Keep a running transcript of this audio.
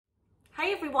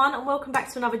Hey everyone, and welcome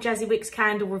back to another Jazzy Wicks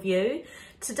candle review.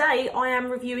 Today I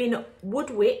am reviewing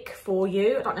Woodwick for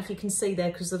you. I don't know if you can see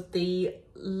there because of the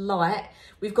light.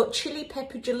 We've got Chili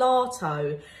Pepper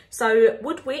Gelato. So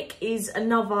Woodwick is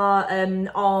another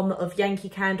arm of Yankee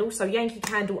Candle. So Yankee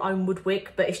Candle own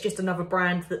Woodwick, but it's just another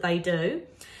brand that they do.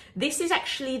 This is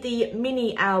actually the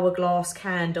mini hourglass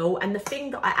candle, and the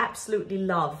thing that I absolutely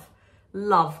love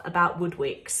about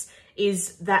Woodwicks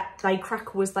is that they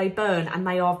crackle as they burn, and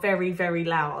they are very, very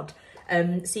loud.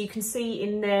 So you can see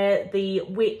in there, the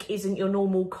wick isn't your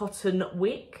normal cotton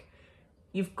wick.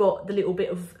 You've got the little bit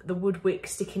of the wood wick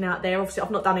sticking out there. Obviously,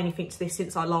 I've not done anything to this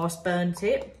since I last burnt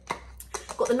it.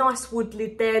 Got the nice wood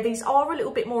lid there. These are a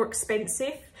little bit more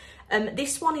expensive.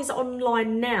 This one is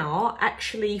online now,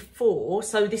 actually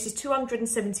so this is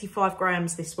 275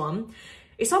 grams, this one.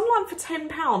 It's online for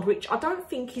 £10, which I don't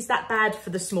think is that bad for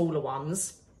the smaller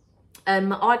ones.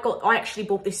 I actually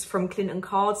bought this from Clinton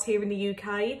Cards here in the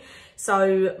UK.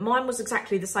 So mine was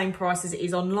exactly the same price as it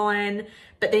is online,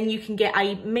 but then you can get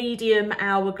a medium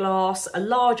hourglass, a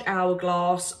large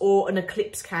hourglass, or an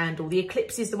eclipse candle. The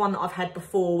eclipse is the one that I've had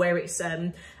before, where it's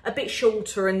a bit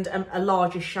shorter and a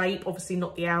larger shape, obviously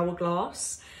not the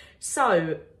hourglass.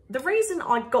 So the reason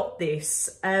I got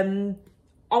this,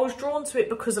 I was drawn to it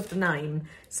because of the name.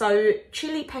 So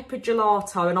Chili Pepper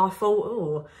Gelato, and I thought,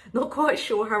 oh, not quite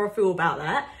sure how I feel about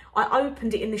that. I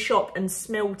opened it in the shop and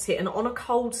smelt it, and on a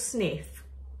cold sniff,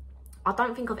 I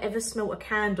don't think I've ever smelt a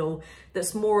candle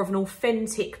that's more of an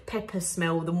authentic pepper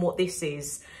smell than what this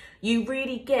is. You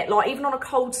really get, like, even on a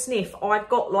cold sniff, I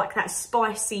got like that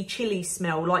spicy chili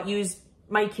smell, like you was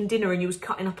making dinner and you was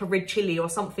cutting up a red chili or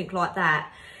something like that.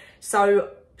 So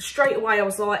straight away I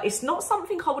was like, it's not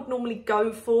something I would normally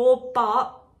go for,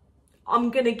 but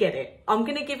I'm gonna get it. I'm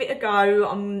gonna give it a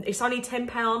go. It's only £10.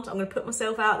 I'm gonna put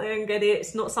myself out there and get it.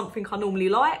 It's not something I normally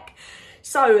like.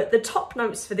 So the top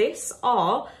notes for this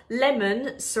are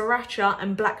lemon, sriracha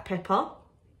and black pepper.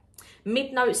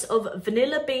 Mid notes of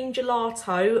vanilla bean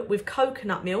gelato with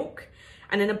coconut milk,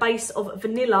 and then a base of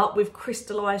vanilla with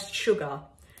crystallized sugar.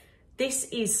 This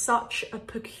is such a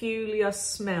peculiar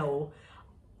smell.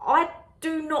 I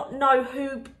do not know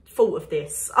who thought of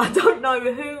this. I don't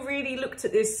know who really looked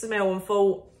at this smell and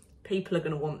thought, people are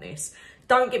going to want this.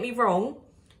 Don't get me wrong,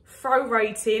 throw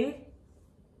rating,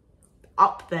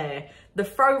 up there. The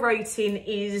throw rating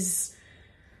is,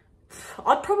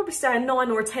 I'd probably say a 9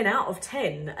 or a 10 out of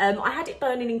 10. I had it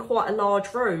burning in quite a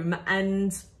large room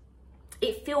and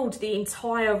it filled the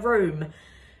entire room.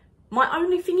 My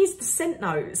only thing is the scent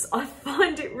notes. I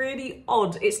find it really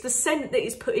odd. It's the scent that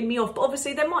is putting me off. But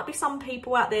obviously there might be some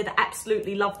people out there that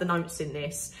absolutely love the notes in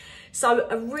this. So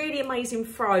a really amazing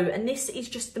throw. And this is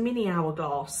just the mini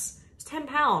hourglass. It's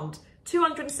 £10,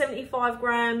 275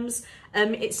 grams.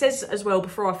 It says as well,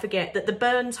 before I forget, that the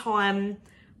burn time,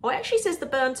 well, it actually says the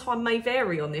burn time may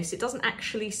vary on this. It doesn't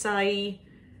actually say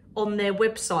on their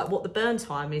website what the burn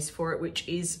time is for it, which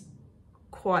is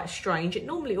quite strange. It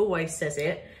normally always says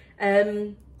it.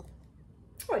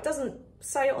 Oh, it doesn't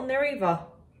say it on there either.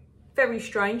 Very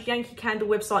strange. Yankee Candle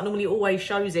website normally always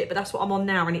shows it, but that's what I'm on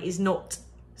now and it is not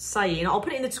saying. I'll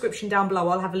put it in the description down below.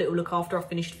 I'll have a little look after I've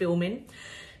finished filming.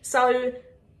 So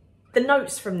the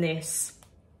notes from this,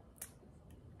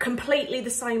 completely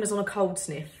the same as on a cold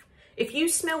sniff. If you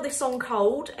smell this on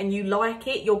cold and you like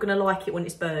it, you're going to like it when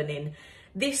it's burning.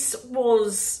 This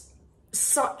was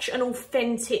such an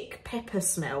authentic pepper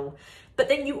smell. But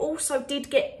then you also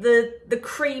did get the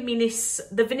creaminess,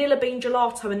 the vanilla bean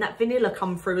gelato and that vanilla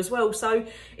come through as well. So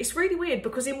it's really weird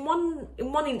because in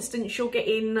one instance you're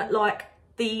getting like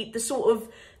the sort of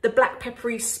the black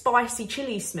peppery spicy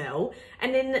chili smell,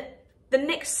 and then the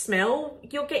next smell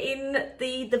you're getting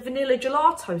the vanilla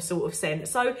gelato sort of scent.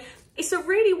 So it's a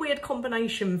really weird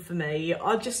combination for me.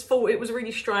 I just thought it was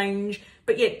really strange.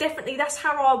 But yeah, definitely that's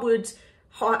how I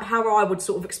would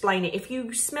sort of explain it. If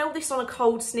you smell this on a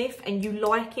cold sniff and you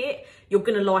like it, you're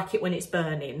going to like it when it's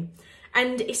burning.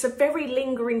 And it's a very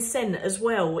lingering scent as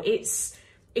well. It's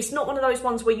not one of those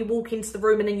ones where you walk into the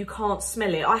room and then you can't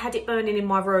smell it. I had it burning in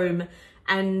my room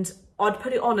and I'd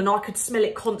put it on and I could smell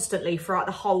it constantly throughout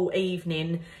the whole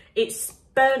evening. It's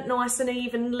burnt nice and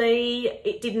evenly.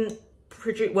 It didn't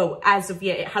produce, well, as of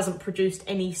yet, it hasn't produced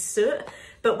any soot.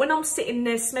 But when I'm sitting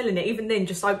there smelling it, even then,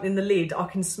 just opening the lid, I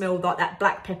can smell like that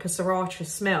black pepper sriracha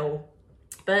smell.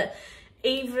 But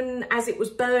even as it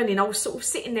was burning, I was sort of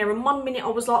sitting there, and 1 minute I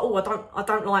was like, oh, I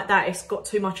don't like that. It's got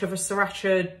too much of a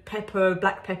sriracha pepper,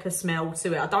 black pepper smell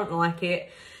to it. I don't like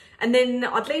it. And then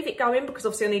I'd leave it going because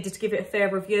obviously I needed to give it a fair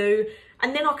review.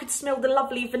 And then I could smell the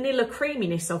lovely vanilla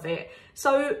creaminess of it.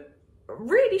 So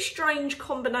really strange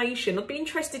combination. I'd be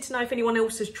interested to know if anyone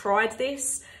else has tried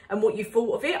this. and what you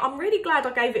thought of it. I'm really glad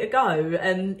I gave it a go.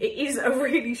 It is a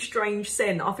really strange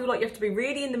scent. I feel like you have to be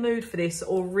really in the mood for this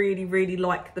or really, really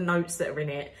like the notes that are in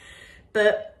it.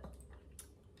 But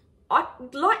I'd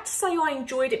like to say I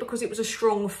enjoyed it because it was a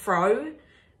strong throw.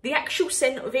 The actual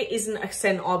scent of it isn't a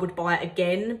scent I would buy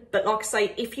again. But like I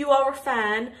say, if you are a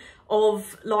fan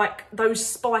of like those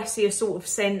spicier sort of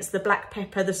scents, the black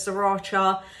pepper, the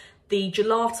sriracha, the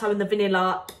gelato and the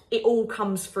vanilla, it all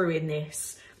comes through in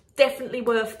this. Definitely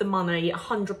worth the money,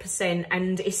 100%,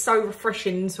 and it's so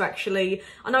refreshing to actually,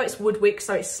 I know it's Woodwick,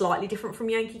 so it's slightly different from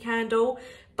Yankee Candle,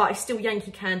 but it's still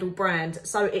Yankee Candle brand,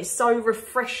 so it's so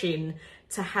refreshing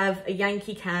to have a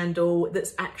Yankee Candle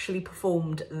that's actually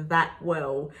performed that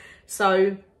well.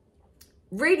 So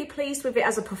really pleased with it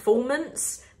as a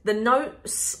performance. The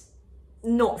notes,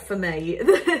 not for me.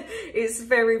 It's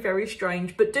very, very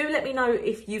strange, but do let me know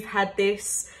if you've had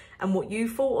this and what you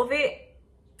thought of it.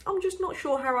 I'm just not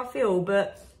sure how I feel,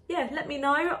 but yeah, let me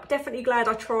know. Definitely glad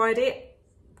I tried it.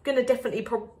 Gonna definitely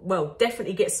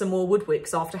get some more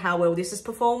Woodwicks after how well this has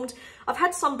performed. I've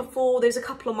had some before. There's a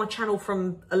couple on my channel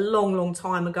from a long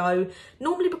time ago.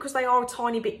 Normally because they are a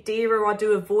tiny bit dearer, I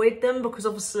do avoid them because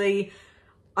obviously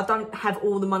I don't have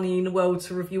all the money in the world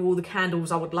to review all the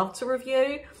candles I would love to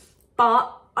review.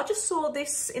 But I just saw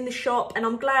this in the shop and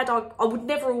I'm glad I would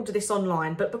never order this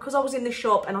online, but because I was in the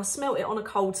shop and I smelt it on a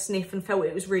cold sniff and felt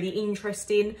it was really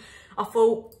interesting, I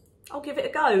thought I'll give it a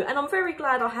go. And I'm very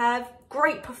glad I have.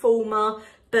 Great performer,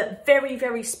 but very,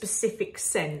 very specific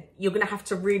scent. You're going to have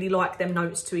to really like them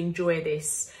notes to enjoy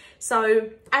this. So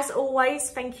as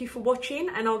always, thank you for watching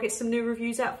and I'll get some new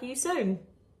reviews out for you soon.